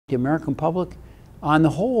The American public, on the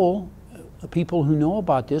whole, the people who know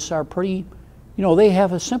about this are pretty, they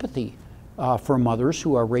have a sympathy for mothers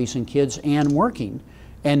who are raising kids and working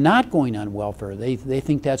and not going on welfare. They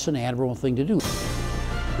think that's an admirable thing to do.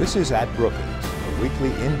 This is At Brookings, a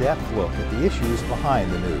weekly in-depth look at the issues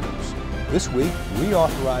behind the news. This week,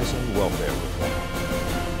 reauthorizing welfare reform.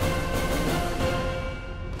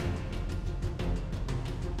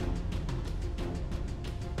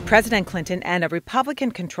 President Clinton and a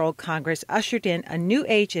Republican-controlled Congress ushered in a new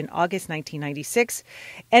age in August 1996,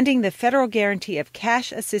 ending the federal guarantee of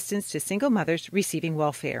cash assistance to single mothers receiving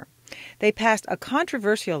welfare. They passed a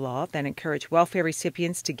controversial law that encouraged welfare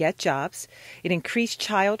recipients to get jobs. It increased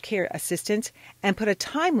child care assistance and put a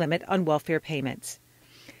time limit on welfare payments.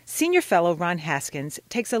 Senior Fellow Ron Haskins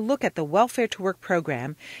takes a look at the Welfare to Work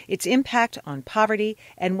program, its impact on poverty,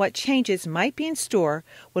 and what changes might be in store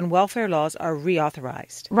when welfare laws are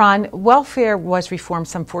reauthorized. Ron, welfare was reformed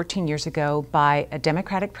some 14 years ago by a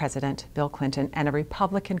Democratic president, Bill Clinton, and a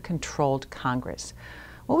Republican-controlled Congress.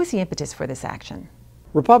 What was the impetus for this action?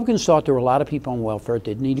 Republicans thought there were a lot of people on welfare that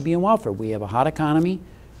didn't need to be on welfare. We have a hot economy.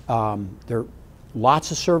 There are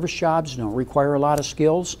lots of service jobs, don't require a lot of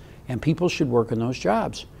skills, and people should work in those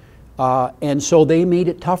jobs. And so they made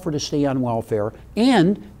it tougher to stay on welfare,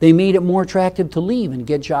 and they made it more attractive to leave and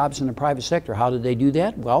get jobs in the private sector. How did they do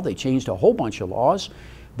that? Well, they changed a whole bunch of laws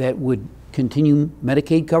that would continue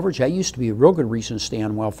Medicaid coverage. That used to be a real good reason to stay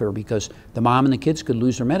on welfare because the mom and the kids could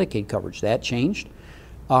lose their Medicaid coverage. That changed.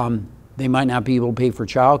 They might not be able to pay for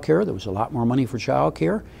child care. There was a lot more money for child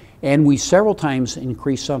care. And we several times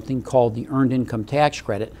increased something called the Earned Income Tax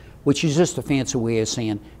Credit, which is just a fancy way of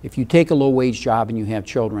saying if you take a low-wage job and you have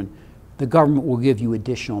children, the government will give you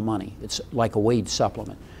additional money. It's like a wage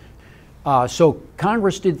supplement. So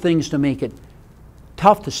Congress did things to make it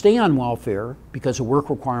tough to stay on welfare because of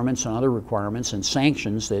work requirements and other requirements and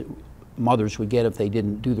sanctions that mothers would get if they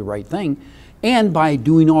didn't do the right thing, and by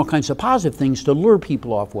doing all kinds of positive things to lure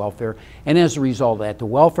people off welfare. And as a result of that, the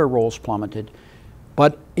welfare rolls plummeted.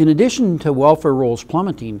 But in addition to welfare rolls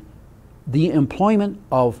plummeting, the employment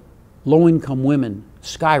of low-income women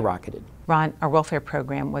skyrocketed. Ron, our welfare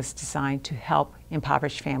program was designed to help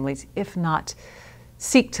impoverished families, if not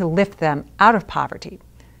seek to lift them out of poverty.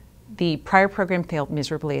 The prior program failed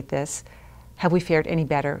miserably at this. Have we fared any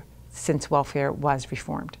better since welfare was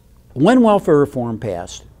reformed? When welfare reform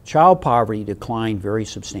passed, child poverty declined very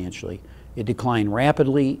substantially. It declined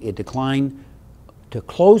rapidly. It declined to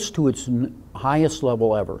close to its highest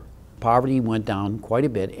level ever. Poverty went down quite a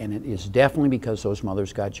bit, and it is definitely because those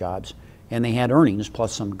mothers got jobs and they had earnings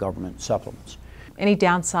plus some government supplements. Any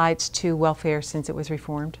downsides to welfare since it was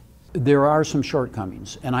reformed? There are some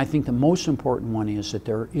shortcomings, and I think the most important one is that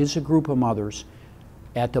there is a group of mothers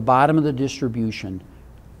at the bottom of the distribution.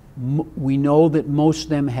 We know that most of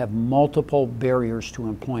them have multiple barriers to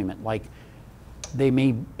employment, like they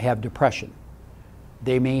may have depression.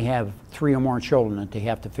 They may have 3 or more children that they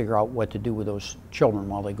have to figure out what to do with those children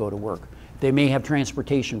while they go to work. They may have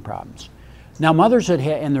transportation problems. Now mothers that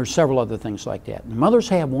have, and there's several other things like that, and mothers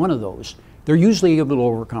have one of those, they're usually able to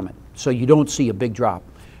overcome it. So you don't see a big drop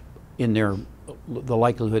in the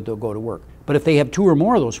likelihood they'll go to work. But if they have 2 or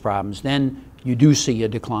more of those problems, then you do see a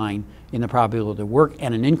decline in the probability to work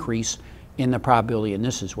and an increase in the probability, and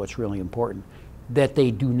this is what's really important, that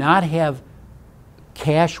they do not have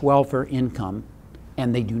cash welfare income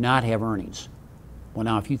and they do not have earnings. Well,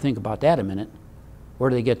 now if you think about that a minute, where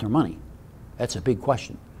do they get their money? That's a big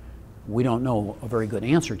question. We don't know a very good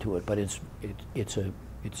answer to it, but it's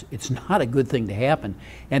not a good thing to happen.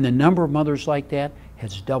 And the number of mothers like that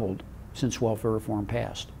has doubled since welfare reform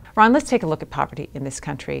passed. Ron, let's take a look at poverty in this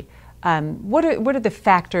country. What are the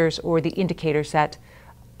factors or the indicators that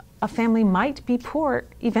a family might be poor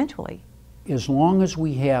eventually? As long as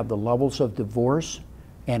we have the levels of divorce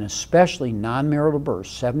and especially non-marital births,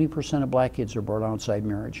 70% of black kids are born outside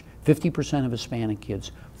marriage, 50% of Hispanic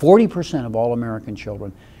kids, 40% of all American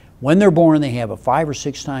children. When they're born, they have a 5 or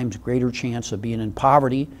 6 times greater chance of being in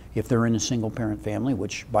poverty if they're in a single-parent family,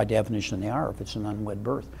 which by definition they are if it's an unwed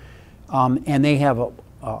birth. And they have a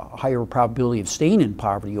higher probability of staying in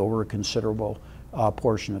poverty over a considerable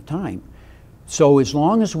portion of time. So as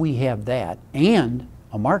long as we have that and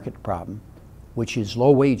a market problem, which is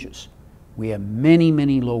low wages, we have many,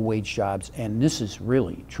 many low-wage jobs, and this is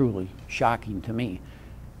really, truly shocking to me.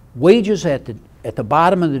 Wages at the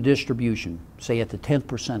bottom of the distribution, say at the 10th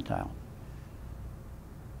percentile,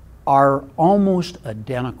 are almost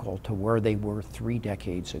identical to where they were 3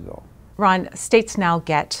 decades ago. Ron, states now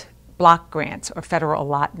get block grants or federal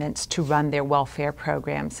allotments to run their welfare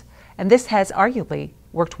programs, and this has arguably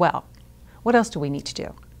worked well. What else do we need to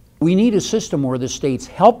do? We need a system where the states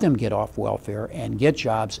help them get off welfare and get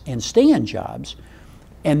jobs and stay in jobs.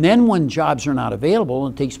 And then when jobs are not available,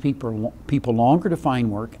 it takes people longer to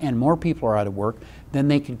find work and more people are out of work, then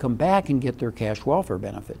they can come back and get their cash welfare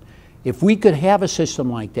benefit. If we could have a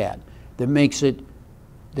system like that, that makes it,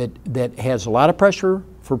 that has a lot of pressure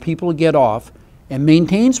for people to get off and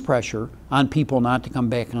maintains pressure on people not to come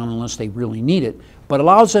back on unless they really need it, but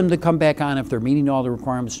allows them to come back on if they're meeting all the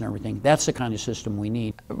requirements and everything, that's the kind of system we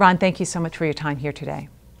need. Ron, thank you so much for your time here today.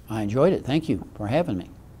 I enjoyed it. Thank you for having me.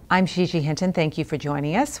 I'm Gigi Hinton. Thank you for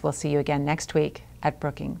joining us. We'll see you again next week at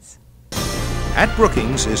Brookings. At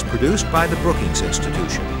Brookings is produced by the Brookings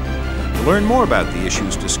Institution. To learn more about the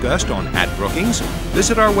issues discussed on At Brookings,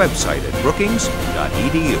 visit our website at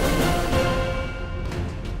brookings.edu.